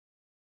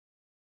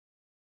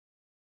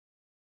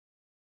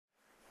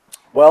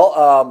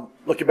Well,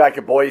 looking back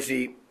at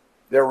Boise,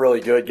 they're really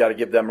good. Got to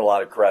give them a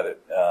lot of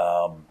credit.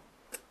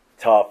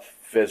 Tough,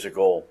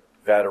 physical,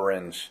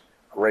 veterans,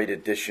 great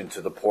addition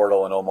to the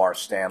portal. And Omar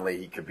Stanley,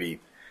 he could be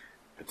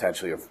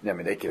potentially.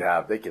 They could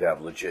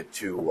have legit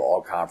two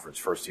all-conference,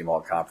 first-team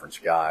all-conference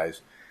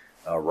guys.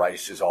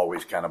 Rice is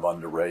always kind of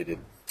underrated.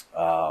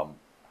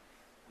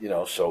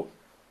 So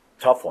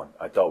tough one.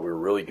 I thought we were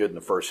really good in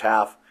the first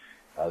half.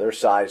 Their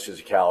size,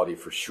 physicality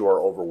for sure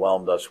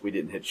overwhelmed us. We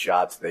didn't hit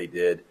shots. They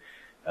did.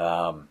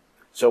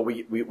 So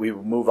we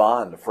move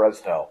on to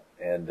Fresno,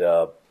 and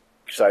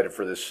excited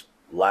for this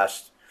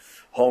last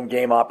home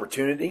game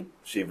opportunity.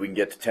 See if we can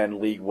get to 10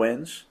 league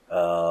wins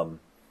and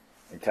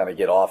kind of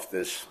get off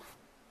this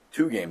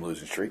 2-game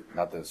losing streak.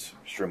 Not that it's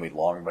extremely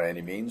long by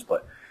any means,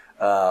 but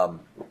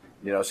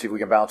see if we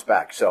can bounce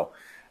back. So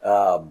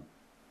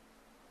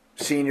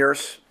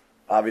seniors,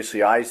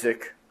 obviously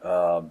Isaac,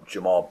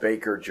 Jamal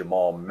Baker,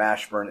 Jamal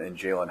Mashburn, and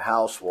Jalen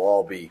House will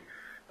all be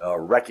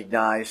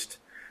recognized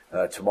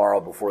tomorrow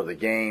before the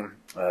game.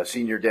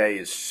 Senior day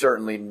is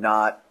certainly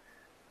not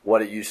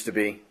what it used to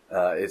be.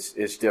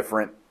 It's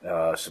different,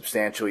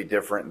 substantially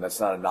different, and that's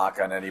not a knock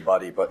on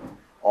anybody, but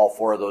all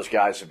 4 of those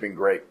guys have been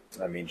great.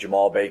 I mean,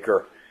 Jamal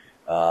Baker,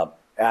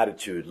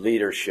 attitude,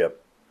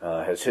 leadership,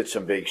 has hit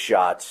some big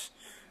shots.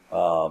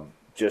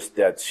 Just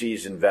that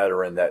seasoned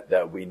veteran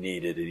that we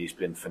needed, and he's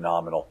been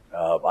phenomenal.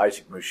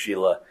 Isaac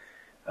Mushila,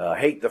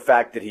 hate the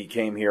fact that he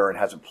came here and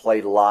hasn't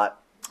played a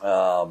lot,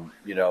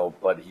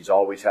 but he's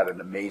always had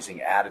an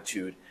amazing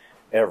attitude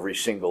every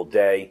single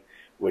day,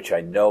 which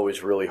I know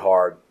is really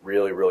hard,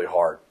 really, really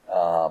hard.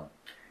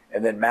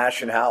 And then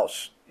Mash and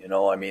House,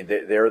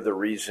 they're the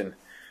reason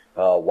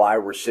why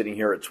we're sitting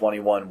here at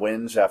 21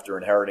 wins after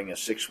inheriting a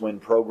 6-win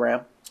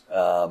program.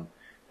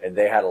 And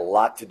they had a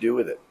lot to do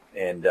with it.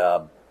 And,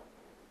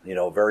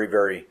 very,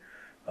 very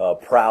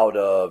proud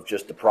of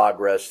just the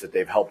progress that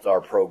they've helped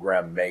our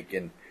program make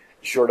in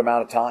a short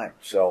amount of time.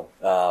 So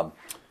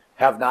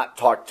have not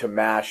talked to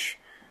Mash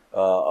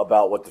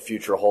about what the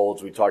future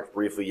holds. We talked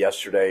briefly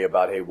yesterday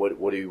about, hey, what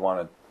do you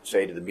want to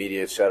say to the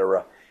media, et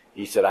cetera.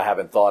 He said, I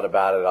haven't thought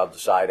about it. I'll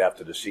decide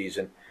after the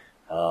season.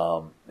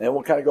 And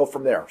we'll kind of go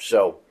from there.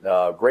 So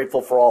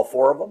grateful for all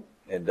 4 of them,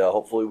 and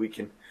hopefully we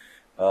can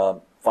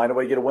find a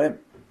way to get a win.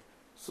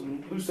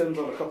 Some loose ends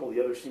on a couple of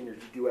the other seniors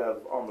you do have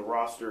on the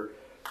roster.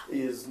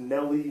 Is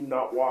Nelly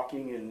not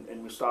walking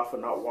and Mustafa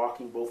not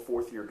walking, both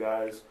 4th-year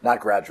guys?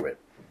 Not graduate.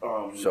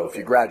 So if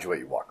you graduate,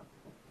 you walk.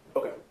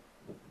 Okay.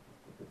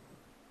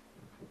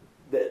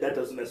 That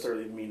doesn't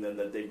necessarily mean then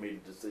that they've made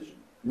a decision.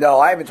 No,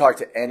 I haven't talked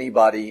to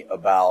anybody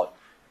about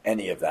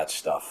any of that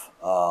stuff.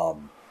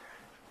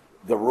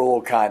 The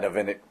rule kind of,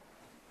 and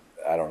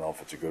I don't know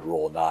if it's a good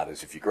rule or not,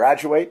 is if you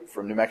graduate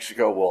from New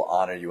Mexico, we'll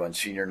honor you on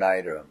senior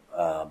night.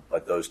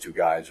 But those 2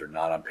 guys are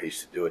not on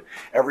pace to do it.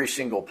 Every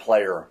single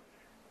player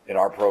in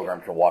our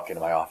program can walk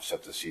into my office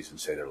after the season and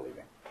say they're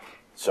leaving.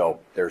 So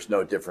there's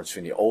no difference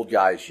between the old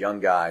guys, young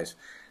guys,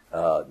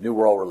 new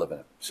world we're living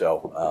in.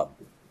 So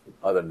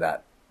other than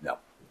that, no.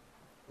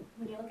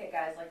 When you look at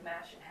guys like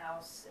Mash and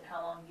House and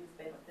how long you've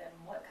been with them,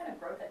 what kind of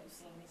growth have you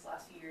seen these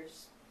last few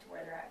years to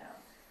where they're at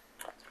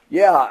now?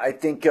 Yeah, I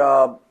think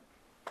the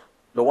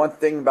one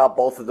thing about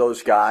both of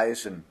those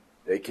guys, and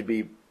they can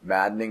be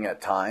maddening at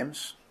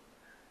times,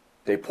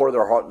 they pour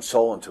their heart and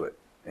soul into it.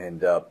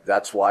 And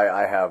that's why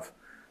I have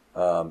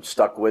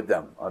stuck with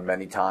them on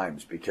many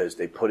times, because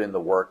they put in the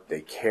work,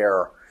 they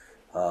care.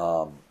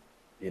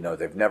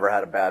 They've never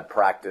had a bad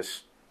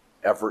practice.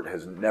 Effort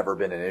has never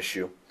been an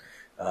issue.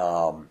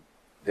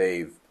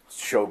 They've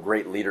showed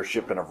great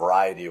leadership in a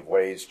variety of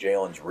ways.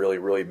 Jalen's really,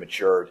 really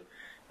matured.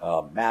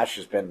 Mash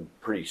has been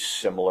pretty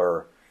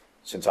similar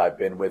since I've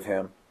been with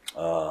him.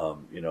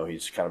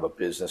 He's kind of a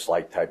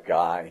business-like type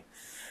guy.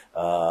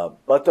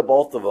 But the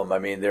both of them,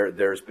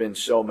 there's been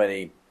so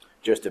many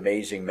just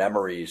amazing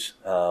memories.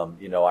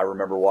 I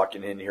remember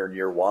walking in here in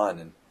year 1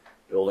 and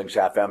the building's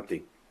half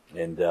empty.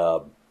 And,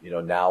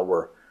 now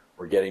we're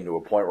getting to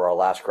a point where our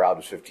last crowd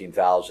was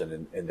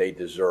 15,000, and they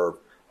deserve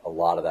a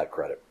lot of that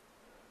credit.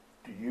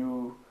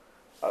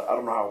 I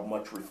don't know how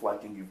much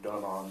reflecting you've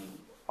done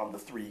on the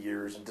 3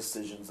 years and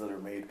decisions that are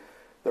made.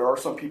 There are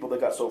some people that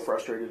got so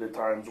frustrated at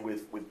times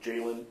with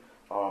Jalen,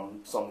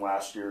 some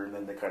last year, and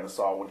then they kind of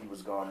saw when he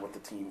was gone with the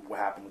team, what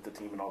happened with the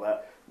team and all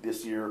that.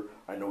 This year,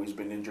 I know he's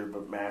been injured,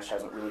 but Mash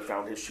hasn't really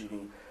found his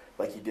shooting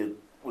like he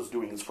was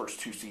doing his first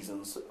 2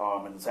 seasons,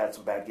 and has had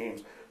some bad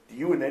games. Do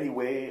you in any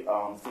way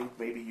think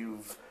maybe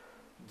you've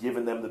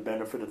given them the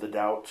benefit of the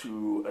doubt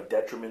to a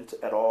detriment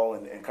at all,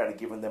 and kind of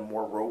given them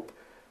more rope?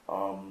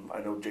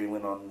 I know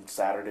Jalen on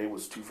Saturday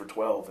was 2 for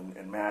 12,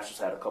 and Mash has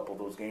had a couple of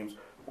those games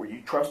where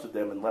you trusted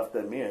them and left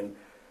them in.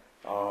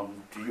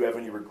 Do you have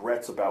any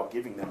regrets about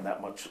giving them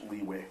that much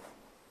leeway?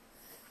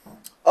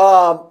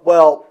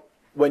 Well,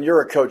 when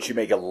you're a coach, you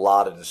make a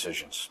lot of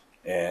decisions,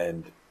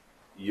 and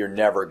you're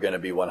never going to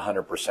be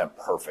 100%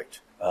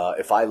 perfect.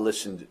 If I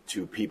listened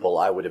to people,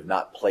 I would have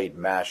not played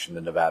Mash in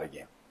the Nevada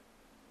game.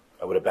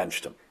 I would have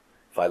benched him.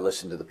 If I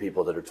listened to the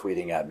people that are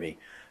tweeting at me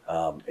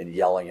and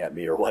yelling at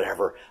me or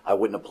whatever, I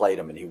wouldn't have played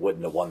him, and he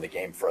wouldn't have won the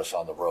game for us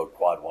on the road,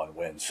 quad one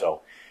win.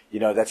 So,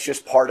 that's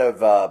just part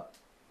of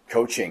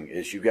coaching,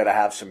 is you got to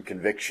have some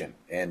conviction.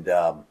 And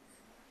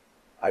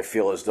I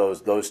feel as though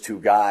those two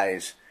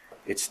guys,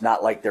 it's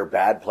not like they're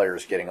bad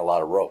players getting a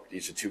lot of rope.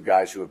 These are two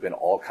guys who have been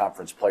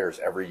all-conference players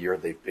every year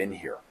they've been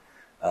here.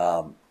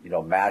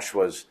 Mash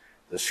was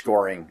the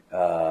scoring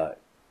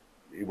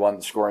he won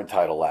the scoring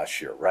title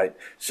last year, right?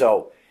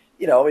 So,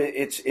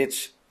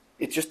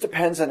 it just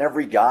depends on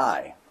every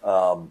guy.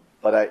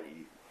 But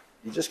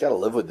you just got to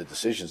live with the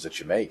decisions that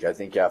you make. I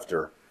think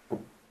after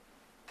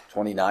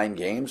 29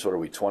 games, what are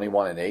we,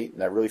 21-8?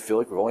 And I really feel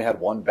like we've only had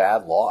one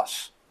bad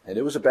loss. And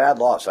it was a bad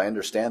loss. I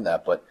understand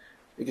that, but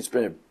I think it's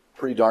been a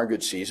pretty darn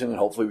good season, and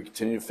hopefully we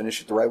continue to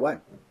finish it the right way.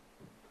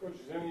 Coach,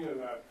 is any of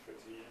that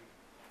fatigue?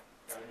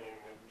 I mean,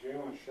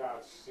 Jalen's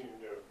shots seem to...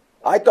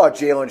 I thought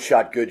Jalen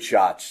shot good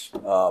shots,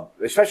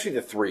 especially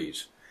the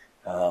threes.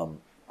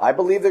 I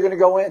believe they're going to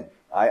go in.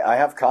 I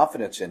have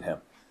confidence in him.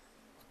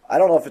 I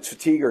don't know if it's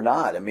fatigue or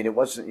not. I mean, it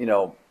wasn't,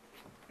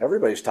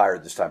 everybody's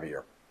tired this time of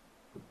year.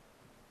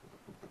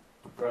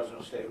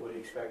 Fresno State, what do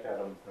you expect out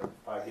of a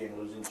 5-game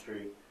losing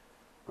streak?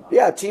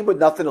 Yeah, a team with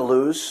nothing to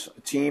lose,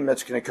 a team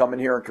that's going to come in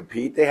here and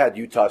compete. They had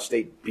Utah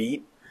State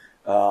beat.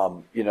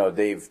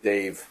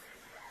 They've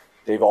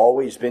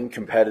always been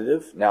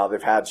competitive. Now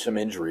they've had some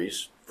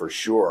injuries, for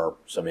sure,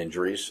 some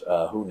injuries.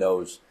 Who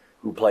knows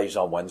who plays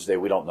on Wednesday?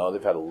 We don't know.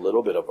 They've had a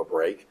little bit of a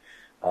break,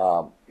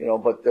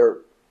 but they're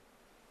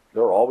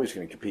always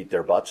going to compete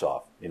their butts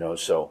off.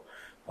 So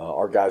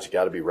our guys have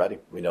got to be ready.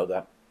 We know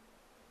that.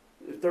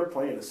 If they're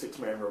playing a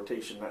 6-man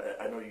rotation,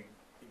 I know you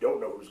don't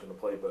know who's going to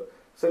play, but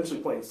essentially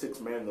playing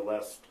 6-man the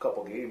last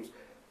couple games,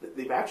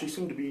 they've actually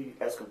seemed to be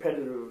as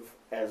competitive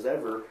as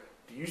ever.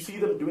 Do you see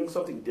them doing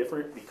something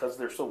different because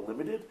they're so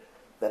limited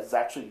that is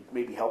actually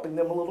maybe helping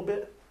them a little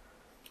bit?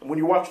 And when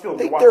you watch film, I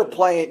think they're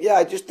playing. Yeah,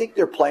 I just think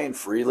they're playing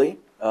freely.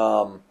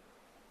 Utah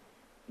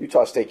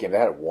State game, they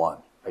had it won.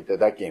 Like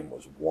that game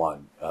was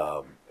won,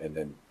 and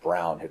then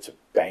Brown hits a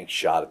bank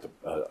shot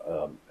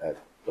at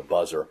the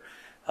buzzer.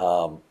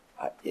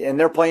 And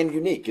they're playing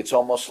unique. It's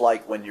almost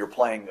like when you're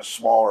playing a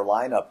smaller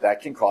lineup,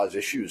 that can cause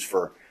issues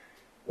for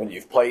when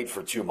you've played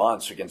for 2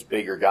 months against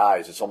bigger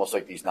guys. It's almost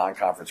like these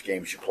non-conference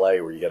games you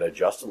play where you got to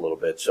adjust a little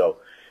bit. So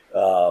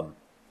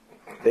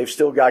they've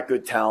still got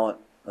good talent.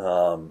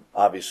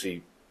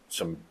 Obviously,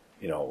 some,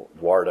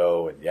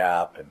 Eduardo and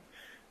Yap and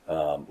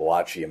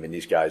Boachi. I mean,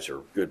 these guys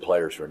are good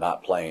players who are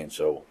not playing.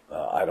 So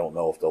I don't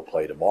know if they'll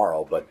play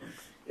tomorrow. But,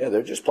 yeah,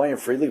 they're just playing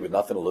freely with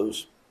nothing to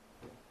lose.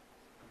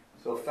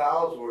 So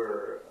fouls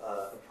were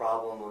a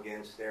problem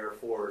against Air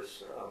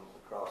Force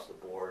across the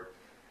board.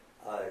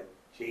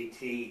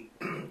 JT,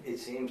 it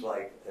seems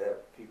like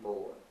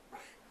people,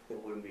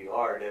 it wouldn't be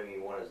hard. I mean, he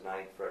won his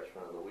 9th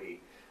Freshman of the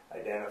Week.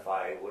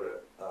 Identify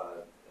what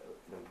an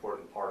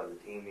important part of the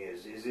team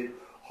is. Is it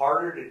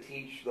harder to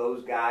teach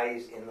those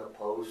guys in the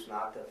post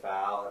not to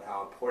foul and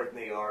how important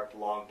they are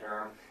long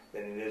term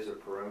than it is a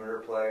perimeter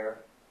player?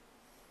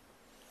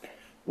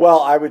 Well,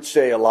 I would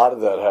say a lot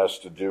of that has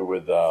to do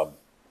with the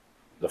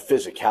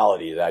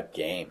physicality of that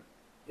game.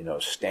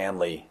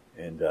 Stanley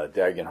and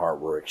Dagenhart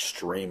were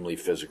extremely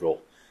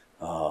physical.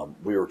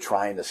 We were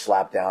trying to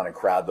slap down and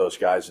crowd those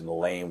guys in the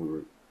lane. We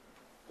were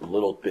a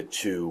little bit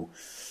too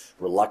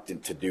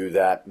reluctant to do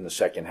that in the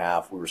second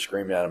half. We were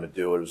screaming at them to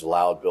do it. It was a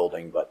loud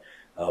building, but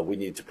we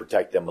needed to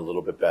protect them a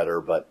little bit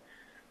better. But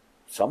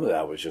some of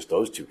that was just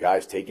those two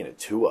guys taking it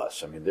to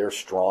us. I mean, they're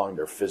strong,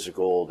 they're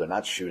physical, they're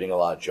not shooting a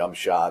lot of jump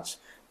shots.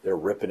 They're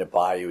ripping it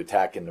by you,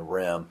 attacking the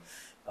rim.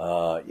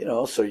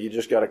 So you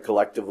just got to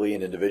collectively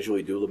and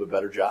individually do a little bit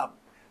better job.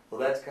 Well,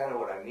 that's kind of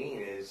what I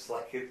mean. Is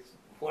like it's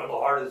one of the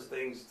hardest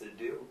things to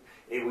do.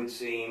 It would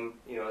seem,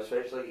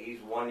 especially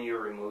he's 1 year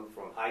removed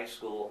from high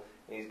school,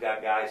 and he's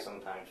got guys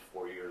sometimes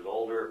 4 years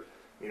older.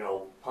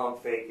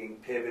 Pump faking,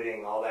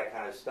 pivoting, all that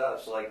kind of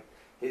stuff. So like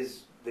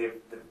they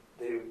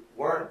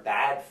weren't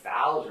bad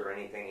fouls or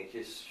anything. It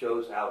just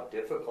shows how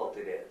difficult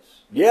it is.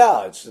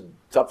 Yeah, it's the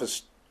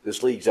toughest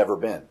this league's ever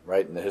been,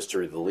 right, in the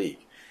history of the league.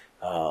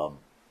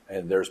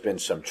 And there's been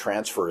some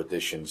transfer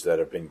additions that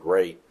have been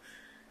great.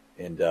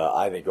 And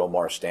I think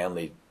Omar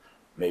Stanley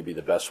may be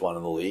the best one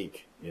in the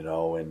league,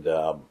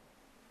 and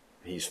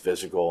he's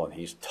physical and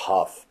he's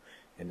tough.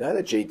 And I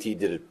thought JT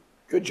did a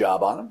good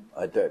job on him.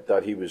 I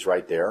thought he was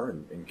right there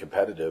and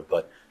competitive,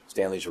 but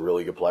Stanley's a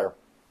really good player.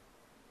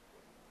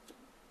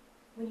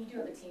 When you do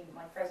have a team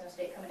like Fresno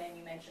State coming in,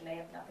 you mentioned they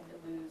have nothing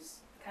to lose,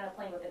 kind of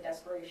playing with a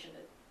desperation to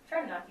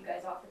try to knock you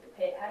guys off at the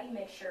pit. How do you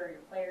make sure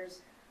your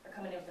players are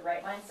coming in with the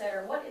right mindset,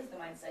 or what is the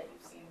mindset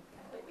you've seen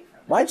kind of lately from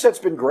them? Mindset's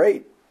been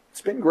great.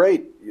 It's been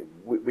great.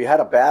 We had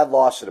a bad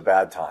loss at a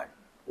bad time.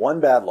 One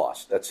bad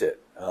loss. That's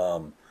it.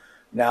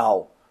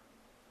 Now,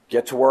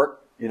 get to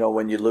work.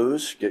 When you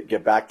lose,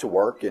 get back to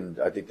work. And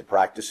I think the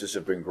practices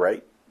have been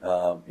great.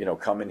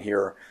 Coming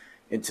here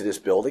into this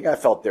building, I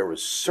felt there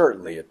was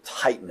certainly a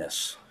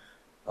tightness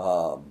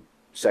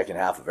second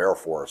half of Air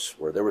Force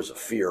where there was a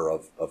fear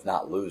of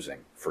not losing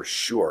for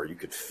sure. You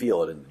could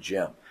feel it in the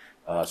gym.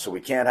 So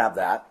we can't have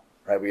that.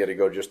 right? We got to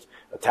go just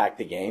attack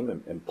the game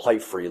and play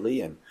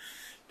freely and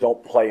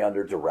don't play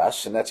under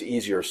duress. And that's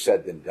easier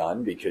said than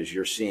done because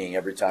you're seeing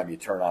every time you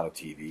turn on a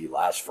TV,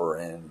 last for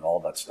in, and all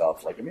that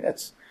stuff. Like, I mean,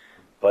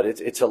 but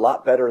it's a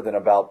lot better than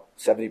about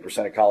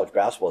 70% of college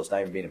basketball. It's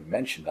not even being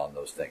mentioned on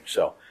those things.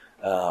 So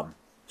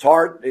it's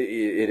hard.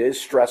 It is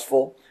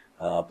stressful,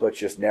 but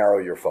just narrow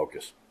your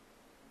focus.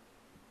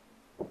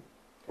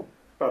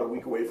 About a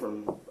week away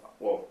from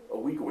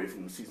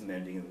the season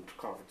ending and the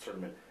conference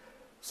tournament,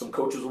 some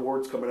coaches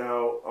awards coming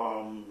out,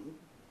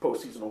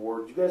 postseason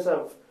awards. You guys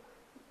have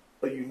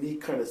a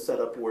unique kind of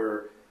setup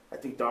where I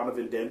think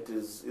Donovan Dent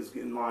is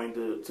in line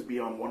to be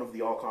on one of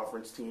the all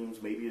conference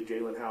teams, maybe a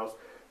Jalen House.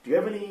 Do you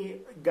have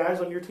any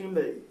guys on your team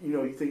that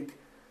you think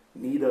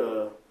need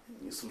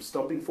some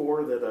stumping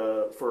for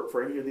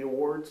any of the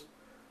awards?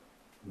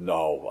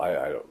 No,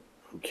 I don't.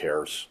 Who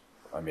cares?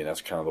 I mean,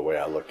 that's kind of the way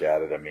I look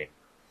at it. I mean,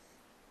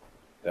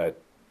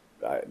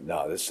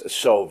 this is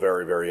so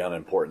very, very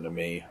unimportant to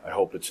me. I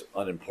hope it's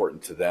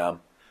unimportant to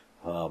them.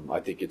 I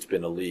think it's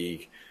been a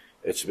league.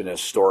 It's been a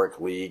historic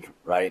league,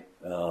 right?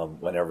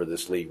 Whenever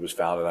this league was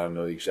founded, I don't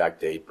know the exact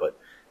date, but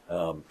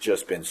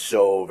just been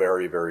so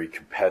very, very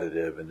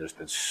competitive, and there's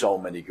been so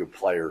many good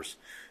players.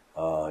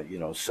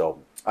 So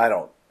I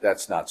don't.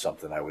 That's not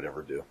something I would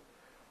ever do.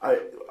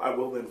 I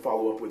will then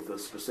follow up with the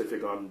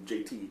specific on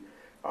JT.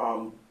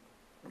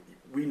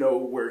 We know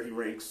where he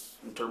ranks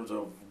in terms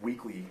of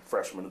weekly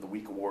Freshman of the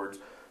Week awards.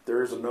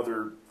 There is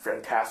another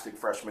fantastic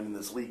freshman in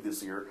this league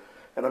this year,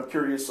 and I'm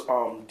curious.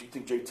 Do you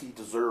think JT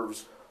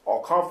deserves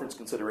all conference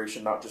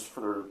consideration, not just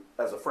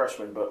as a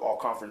freshman, but all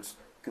conference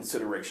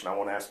consideration? I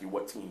want to ask you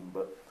what team,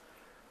 but.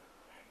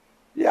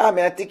 Yeah, I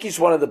mean, I think he's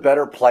one of the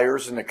better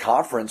players in the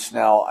conference.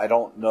 Now, I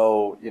don't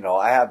know,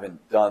 I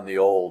haven't done the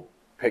old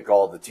pick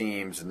all the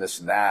teams and this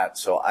and that,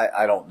 so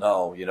I don't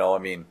know, I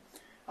mean,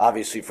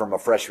 obviously from a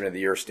freshman of the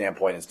year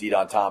standpoint, it's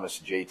Deion Thomas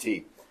and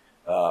JT.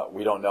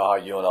 We don't know how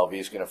UNLV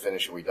is going to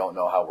finish, and we don't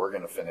know how we're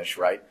going to finish,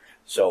 right?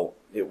 So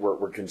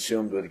we're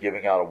consumed with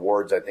giving out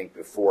awards, I think,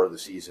 before the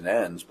season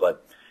ends,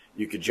 but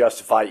you could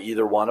justify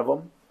either one of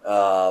them.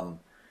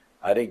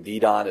 I think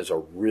Deion is a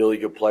really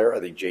good player.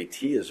 I think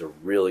JT is a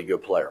really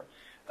good player.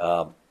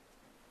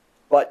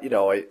 But,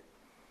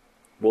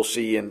 we'll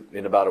see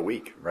in about a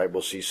week, right?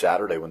 We'll see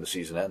Saturday when the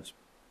season ends.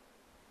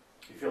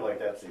 You feel like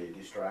that's a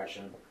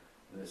distraction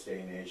in this day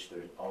and age?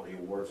 There's all the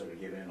awards that are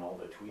given, all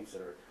the tweets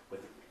that are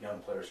with young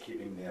players,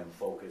 keeping them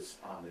focused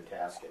on the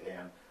task at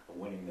hand of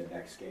winning the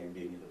next game,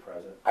 being in the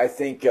present? I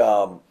think,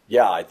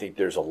 I think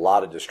there's a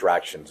lot of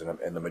distractions,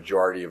 and the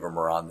majority of them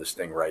are on this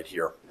thing right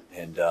here.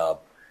 And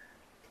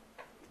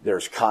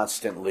there's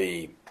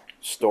constantly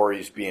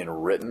stories being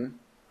written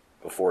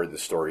before the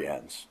story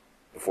ends,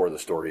 before the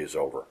story is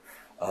over.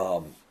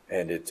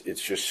 And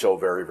it's just so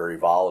very, very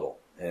volatile.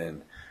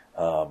 And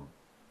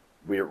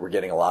we're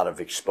getting a lot of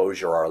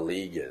exposure, our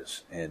league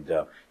is. And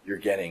you're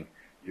getting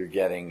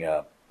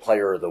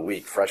player of the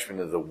week, freshman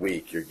of the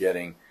week. You're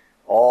getting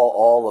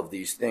all of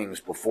these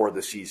things before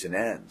the season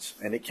ends.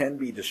 And it can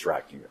be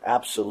distracting,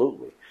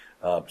 absolutely.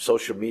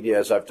 Social media,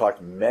 as I've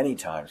talked many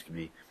times, can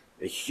be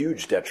a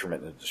huge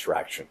detriment and a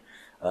distraction.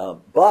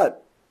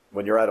 But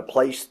when you're at a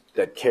place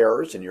that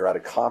cares and you're at a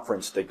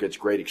conference that gets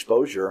great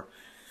exposure,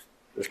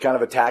 there's kind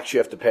of a tax you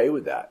have to pay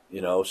with that,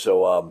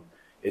 So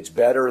it's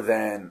better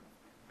than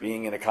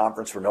being in a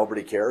conference where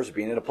nobody cares,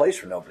 being in a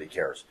place where nobody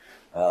cares.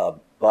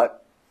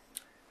 But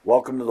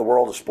welcome to the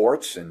world of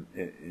sports in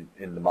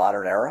the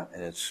modern era,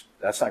 and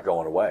that's not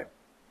going away.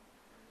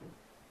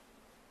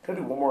 Can I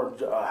do one more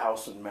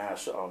House and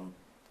Mash?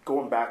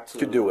 Going back to...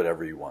 You can do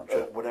whatever you want.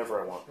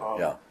 Whatever I want.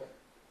 Yeah.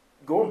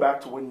 Going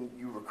back to when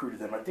you recruited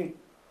them, I think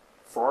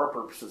for our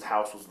purposes,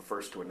 House was the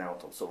first to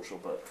announce on social,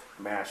 but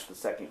Mash, the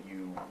second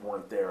you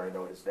weren't there, I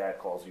know his dad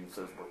calls you and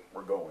says,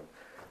 we're going,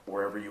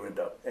 wherever you end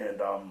up.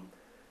 And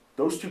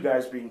those two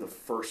guys being the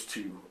first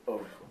two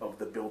of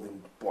the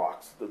building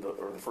blocks,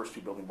 or the first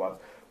two building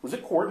blocks, was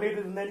it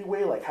coordinated in any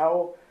way? Like,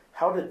 how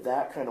did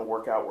that kind of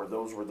work out where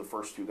those were the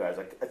first two guys?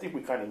 I think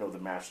we kind of know the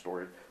Mash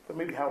story, but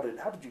maybe how did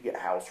you get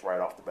House right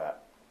off the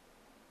bat?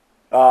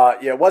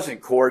 It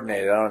wasn't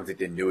coordinated. I don't think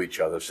they knew each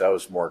other, so that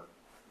was more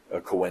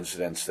a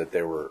coincidence that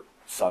they were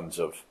sons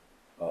of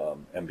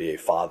NBA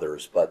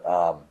fathers. But,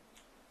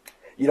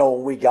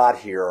 when we got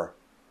here,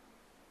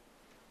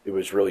 it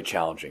was really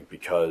challenging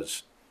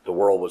because the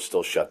world was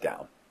still shut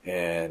down.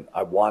 And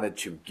I wanted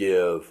to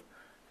give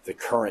the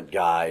current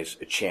guys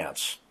a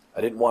chance.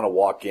 I didn't want to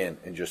walk in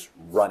and just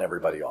run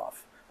everybody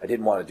off. I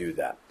didn't want to do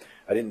that.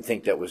 I didn't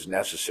think that was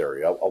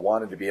necessary. I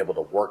wanted to be able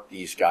to work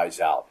these guys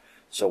out.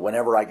 So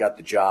whenever I got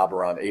the job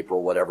around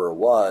April, whatever it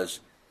was,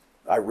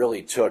 I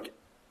really took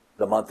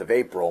the month of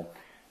April,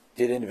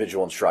 did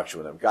individual instruction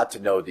with them, got to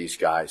know these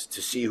guys,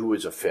 to see who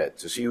was a fit,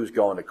 to see who's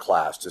going to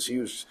class, to see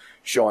who's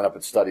showing up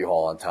at study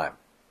hall on time.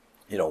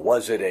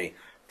 Was it a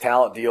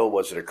talent deal?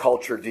 Was it a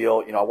culture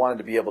deal? I wanted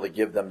to be able to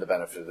give them the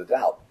benefit of the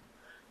doubt,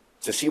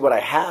 to see what I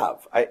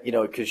have.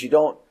 Because you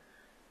don't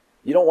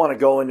want to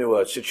go into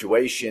a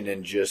situation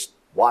and just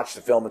watch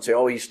the film and say,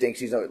 oh, he stinks.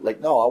 He's not. Like,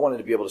 no, I wanted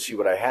to be able to see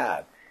what I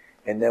had.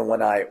 And then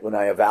when I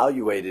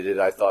evaluated it,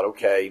 I thought,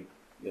 okay,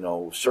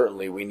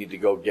 certainly we need to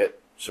go get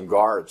some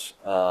guards.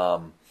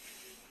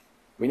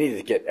 We needed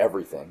to get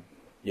everything,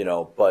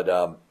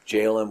 but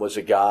Jalen was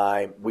a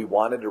guy. We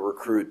wanted to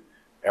recruit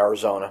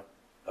Arizona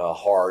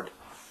hard.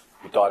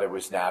 We thought it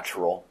was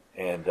natural.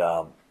 And,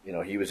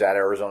 he was at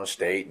Arizona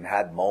State and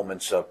had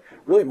moments of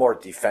really more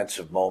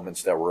defensive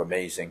moments that were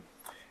amazing.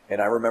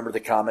 And I remember the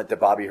comment that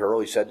Bobby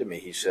Hurley said to me.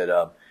 He said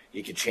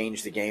he could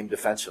change the game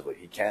defensively.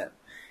 He can.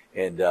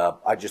 And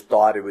I just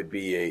thought it would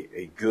be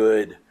a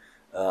good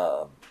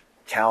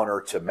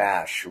counter to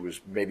Mash, who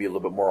was maybe a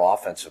little bit more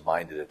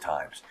offensive-minded at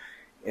times.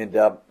 And,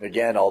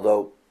 again,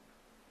 although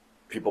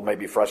people may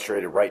be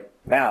frustrated right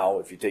now,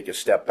 if you take a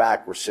step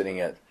back, we're sitting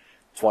at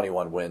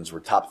 21 wins. We're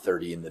top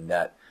 30 in the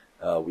net.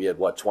 We had,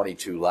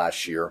 22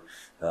 last year,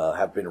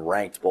 have been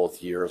ranked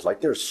both years.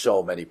 There's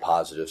so many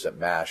positives that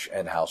Mash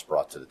and House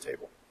brought to the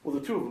table. Well,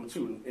 the two of them,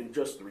 too, in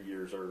just 3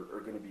 years are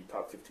going to be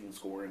top 15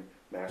 scoring.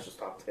 Mash is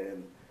top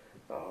 10,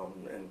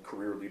 and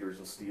career leaders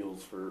in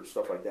steals for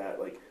stuff like that.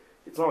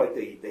 It's not like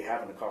they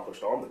haven't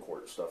accomplished on the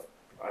court stuff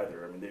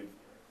either. I mean,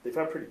 they've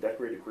had pretty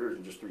decorated careers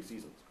in just 3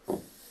 seasons.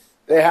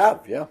 They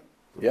have, yeah.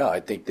 Yeah, I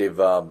think they've,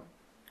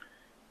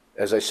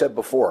 as I said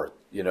before,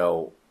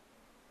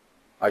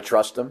 I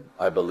trust them.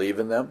 I believe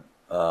in them.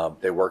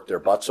 They work their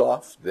butts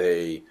off.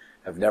 They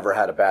have never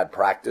had a bad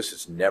practice.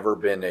 It's never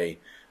been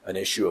an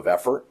issue of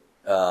effort.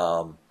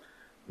 And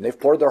they've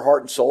poured their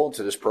heart and soul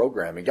into this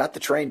program and got the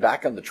train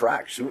back on the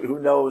tracks. Who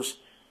knows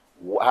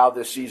how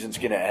this season's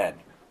going to end?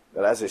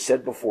 But as I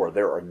said before,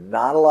 there are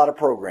not a lot of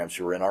programs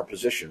who are in our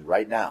position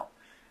right now.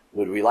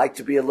 Would we like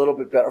to be a little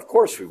bit better? Of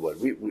course we would.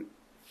 We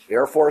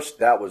Air Force,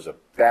 that was a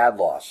bad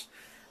loss.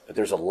 But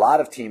there's a lot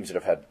of teams that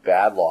have had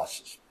bad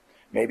losses.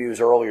 Maybe it was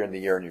earlier in the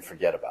year and you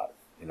forget about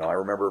it. I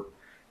remember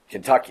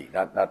Kentucky,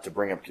 not to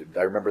bring up,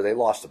 I remember they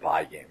lost a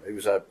bye game. It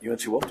was UNC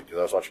Wilmington because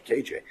I was watching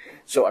KJ.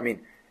 So,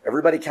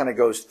 everybody kind of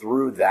goes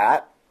through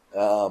that.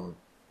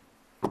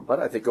 But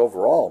I think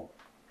overall,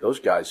 those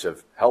guys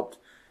have helped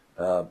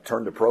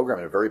turn the program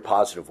in a very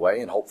positive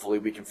way, and hopefully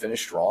we can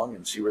finish strong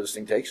and see where this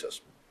thing takes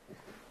us.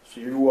 So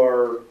you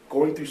are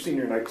going through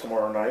senior night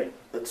tomorrow night.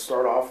 Let's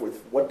start off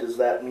with, what does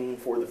that mean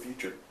for the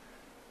future?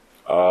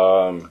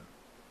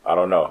 I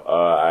don't know.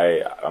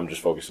 I'm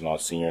just focusing on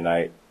senior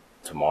night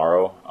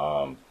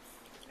tomorrow,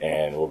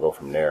 and we'll go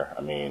from there.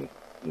 I'm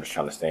just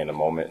trying to stay in the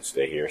moment,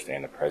 stay here, stay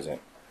in the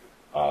present,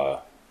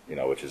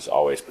 which is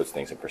always puts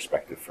things in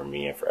perspective for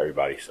me and for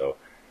everybody. So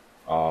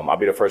I'll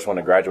be the first one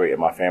to graduate in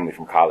my family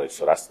from college.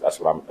 So that's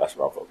what I'm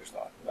focused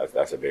on.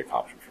 That's a big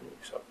accomplishment for me.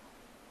 So.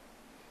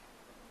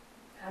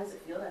 How does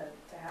it feel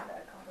to have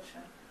that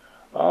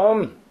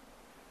accomplishment?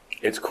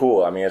 It's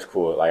cool. It's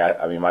cool.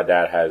 My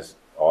dad has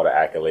all the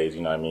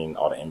accolades,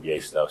 all the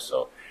NBA stuff.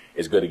 So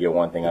it's good to get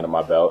one thing under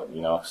my belt,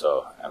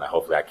 So, and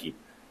hopefully I keep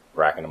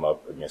racking them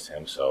up against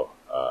him. So,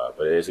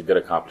 but it is a good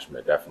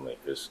accomplishment, definitely,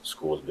 because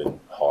school's been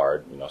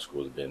hard.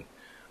 School's been,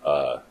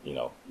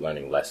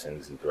 learning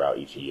lessons and throughout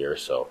each year.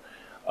 So,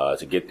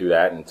 to get through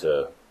that and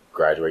to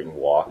graduate and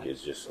walk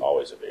is just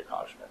always a big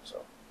accomplishment.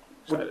 So,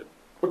 excited.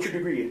 What's your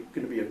degree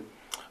going to be in?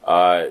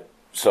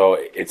 So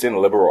it's in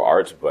liberal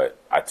arts, but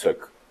I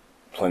took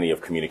plenty of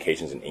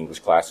communications and English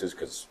classes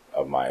because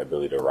of my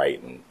ability to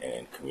write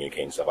and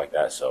communicate and stuff like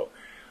that. So,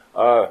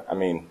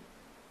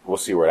 we'll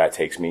see where that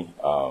takes me.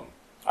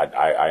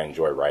 I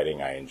enjoy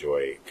writing. I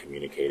enjoy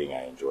communicating.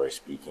 I enjoy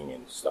speaking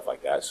and stuff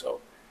like that. So,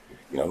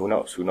 who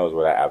knows? Who knows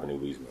where that avenue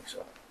leads me?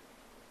 So.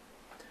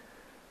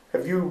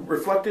 Have you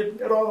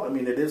reflected at all?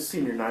 It is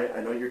senior night.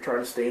 I know you're trying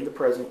to stay in the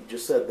present. You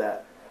just said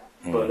that.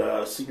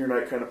 But senior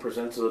night kind of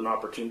presents an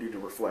opportunity to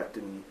reflect,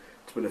 and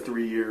it's been a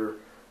 3-year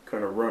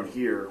kind of run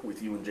here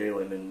with you and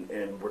Jalen,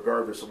 and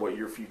regardless of what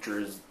your future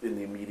is in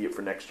the immediate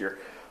for next year,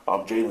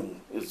 Jalen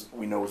is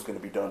going to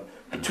be done.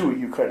 The two of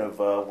you kind of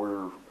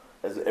were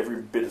as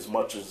every bit as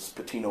much as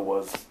Pitino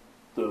was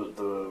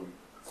the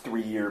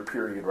 3-year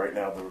period right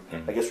now,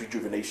 I guess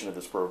rejuvenation of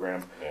this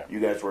program. Yeah. You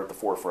guys were at the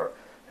forefront.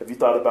 Have you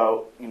thought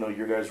about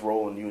your guys'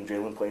 role and you and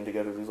Jalen playing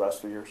together these last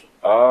 3 years?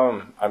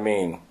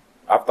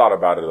 I've thought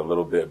about it a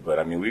little bit,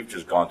 but we've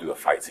just gone through the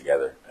fight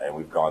together, and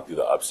we've gone through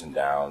the ups and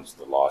downs,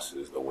 the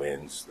losses, the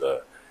wins,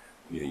 the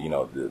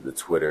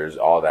Twitters,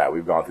 all that.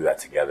 We've gone through that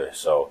together.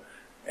 So,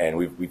 and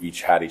we've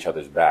each had each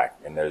other's back,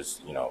 and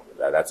there's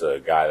that's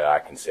a guy that I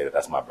can say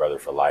that's my brother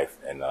for life.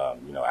 And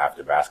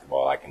after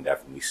basketball, I can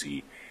definitely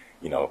see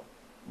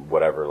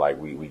whatever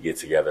we get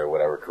together,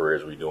 whatever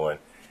careers we're doing,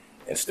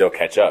 and still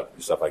catch up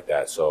and stuff like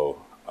that.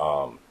 So.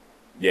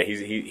 Yeah,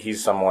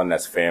 he's someone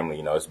that's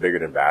family. It's bigger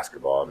than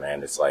basketball,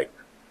 man. It's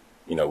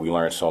we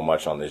learned so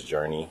much on this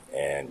journey,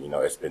 and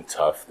it's been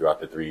tough throughout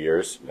the 3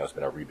 years. It's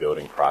been a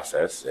rebuilding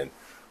process, and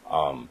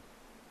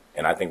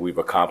I think we've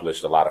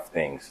accomplished a lot of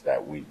things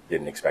that we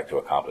didn't expect to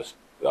accomplish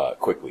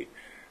quickly.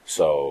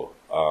 So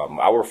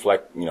I'll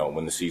reflect,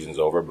 when the season's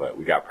over. But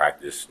we got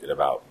practice in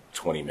about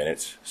 20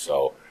 minutes,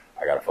 so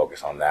I got to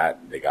focus on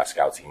that. They got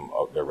scout team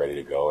up; they're ready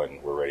to go,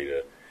 and we're ready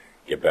to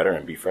get better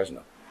and beat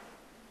Fresno.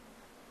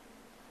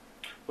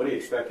 What do you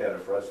expect out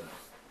of Fresno?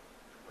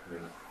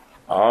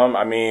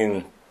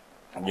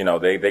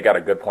 they got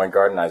a good point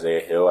guard in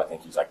Isaiah Hill. I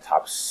think he's like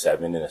top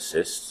 7 in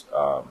assists.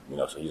 So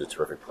he's a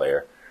terrific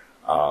player.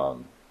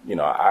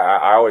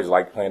 I always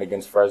like playing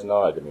against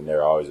Fresno. I mean,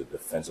 they're always a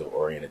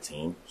defensive-oriented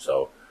team.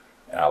 So,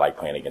 and I like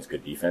playing against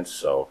good defense.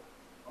 So,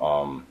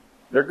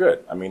 they're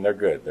good. I mean, they're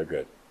good. They're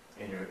good.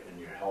 And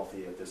you're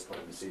healthy at this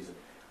point in the season.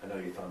 I know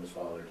your thumb has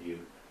bothered you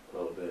a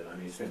little bit. I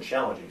mean, it's been a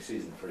challenging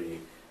season for you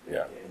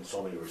in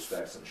so many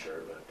respects, I'm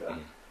sure. But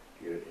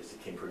is the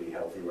team pretty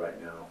healthy right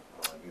now?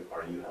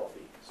 Are you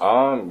healthy?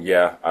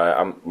 Yeah,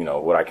 I'm.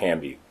 What I can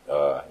be.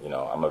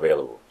 I'm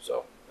available.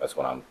 So that's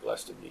what I'm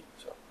blessed to be.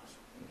 So.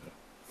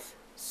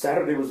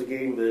 Saturday was a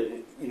game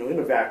that, in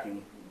a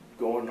vacuum,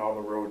 going on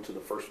the road to the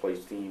first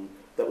place team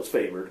that was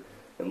favored,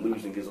 and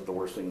losing isn't the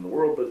worst thing in the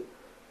world, but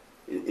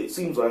it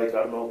seems like,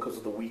 I don't know, because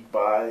of the week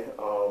bye,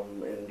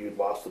 and you'd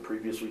lost the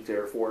previous week to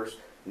Air Force,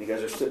 and you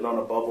guys are sitting on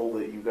a bubble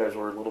that you guys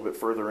were a little bit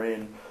further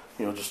in,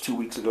 just 2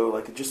 weeks ago.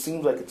 Like, it just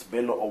seems like it's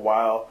been a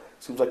while.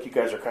 It seems like you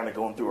guys are kind of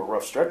going through a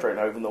rough stretch right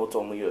now, even though it's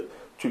only a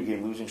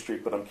 2-game losing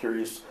streak, but I'm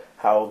curious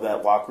how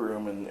that locker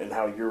room and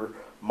how your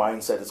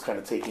mindset is kind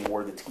of taking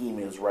where the team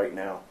is right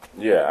now.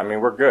 Yeah, I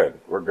mean, we're good.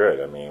 We're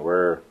good. I mean,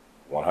 we're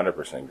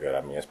 100% good.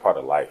 I mean, it's part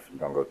of life. You're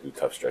going to go through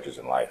tough stretches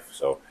in life.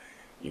 So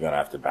you're going to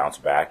have to bounce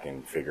back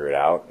and figure it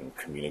out and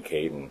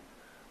communicate and,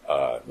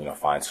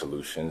 find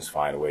solutions,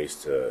 find ways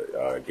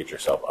to get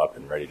yourself up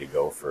and ready to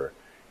go for,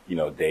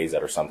 days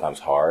that are sometimes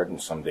hard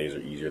and some days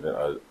are easier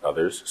than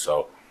others.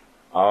 So,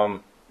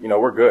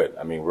 we're good.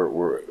 I mean,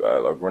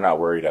 we're not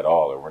worried at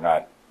all, or we're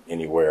not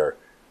anywhere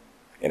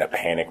in a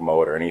panic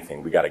mode or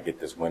anything. We got to get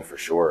this win for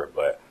sure,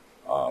 but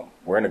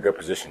we're in a good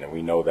position, and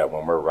we know that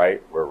when we're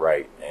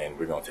right, and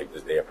we're going to take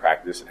this day of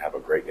practice and have a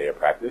great day of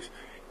practice,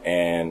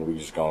 and we're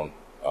just going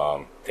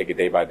to take it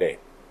day by day.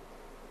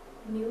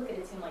 When you look at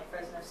a team like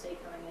Fresno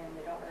State coming in,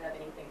 they don't really have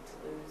anything to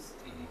lose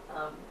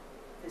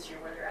this year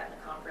where they're at in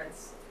the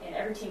conference, and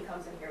every team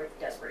comes in here with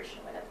desperation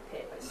to win at the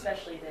pit, but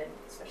especially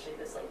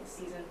this late in the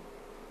season.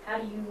 How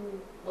do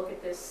you look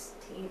at this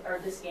team or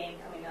this game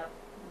coming up,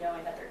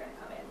 knowing that they're going to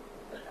come in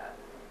with that?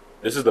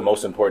 This is the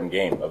most important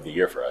game of the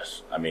year for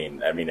us. I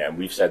mean, and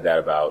we've said that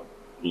about,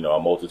 a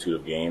multitude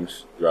of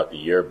games throughout the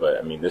year, but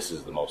I mean, this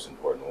is the most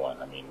important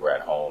one. I mean, we're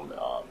at home.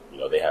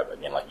 They have,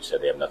 again, like you said,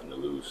 they have nothing to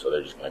lose, so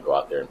they're just going to go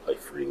out there and play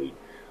freely.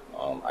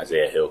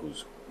 Isaiah Hill,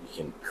 he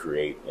can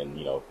create and,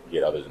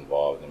 get others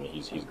involved. I mean,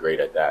 he's great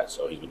at that,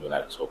 so he's been doing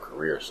that his whole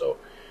career. So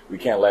we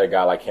can't let a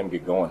guy like him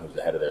get going, who's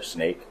ahead of the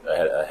snake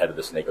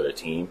of their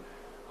team.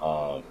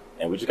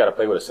 And we just got to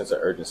play with a sense of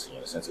urgency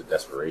and a sense of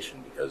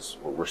desperation, because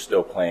we're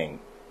still playing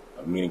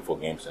meaningful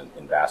games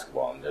in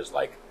basketball, and there's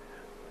like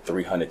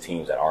 300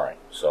 teams that aren't.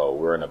 So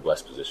we're in a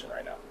blessed position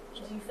right now.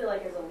 So. Do you feel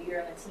like as a leader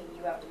on the team,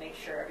 you have to make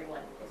sure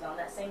everyone is on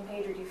that same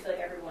page, or do you feel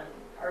like everyone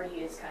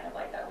already is kind of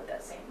like that with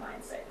that same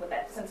mindset, with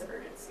that sense of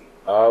urgency?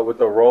 With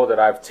the role that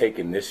I've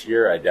taken this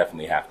year, I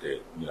definitely have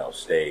to,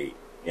 stay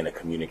in a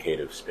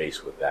communicative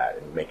space with that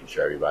and making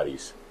sure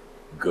everybody's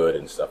good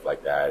and stuff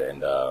like that.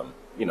 And,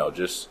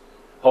 just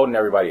holding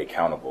everybody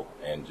accountable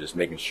and just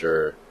making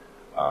sure,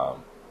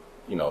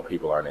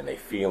 people aren't in their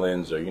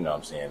feelings, or,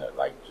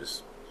 like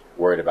just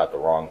worried about the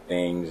wrong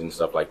things and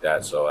stuff like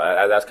that. So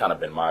that's kind of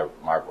been my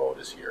role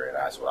this year, and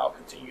that's what I'll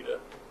continue to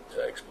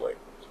exploit.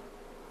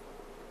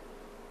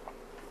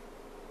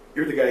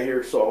 You're the guy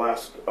here, so I'll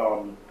ask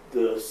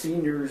the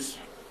seniors.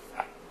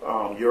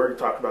 You already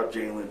talked about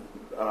Jalen.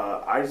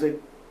 Isaac,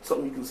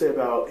 something you can say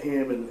about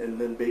him, and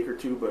then Baker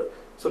too, but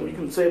something you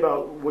can say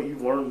about what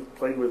you've learned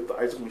playing with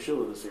Isaac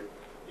Mashburn this year.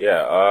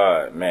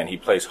 Yeah, man, he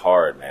plays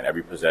hard, man,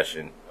 every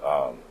possession.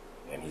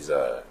 And he's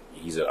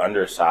an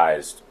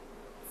undersized,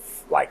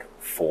 like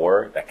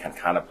 4 that can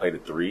kind of play the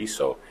 3.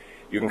 So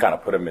you can kind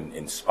of put him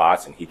in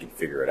spots and he can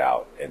figure it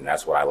out. And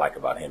that's what I like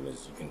about him,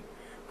 is you can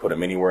put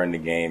him anywhere in the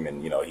game,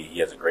 and he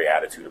has a great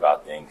attitude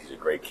about things. He's a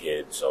great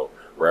kid. So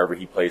wherever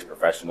he plays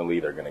professionally,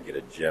 they're going to get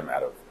a gem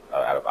out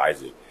of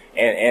Isaac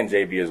and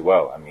JB as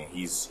well. I mean,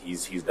 he's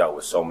dealt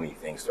with so many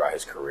things throughout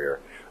his career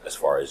as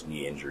far as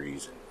knee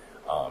injuries,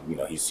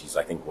 and he's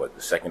I think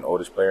the second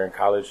oldest player in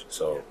college.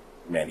 So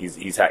man,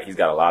 he's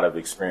got a lot of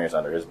experience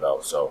under his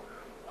belt. So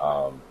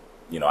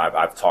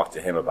I've talked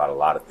to him about a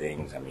lot of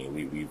things. I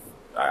mean,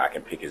 I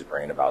can pick his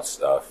brain about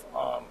stuff.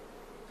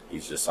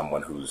 He's just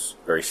someone who's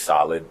very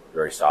solid,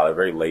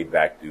 very laid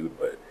back dude.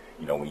 But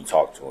when you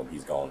talk to him,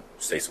 he's going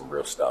to say some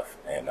real stuff,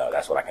 and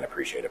that's what I can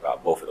appreciate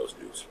about both of those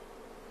dudes.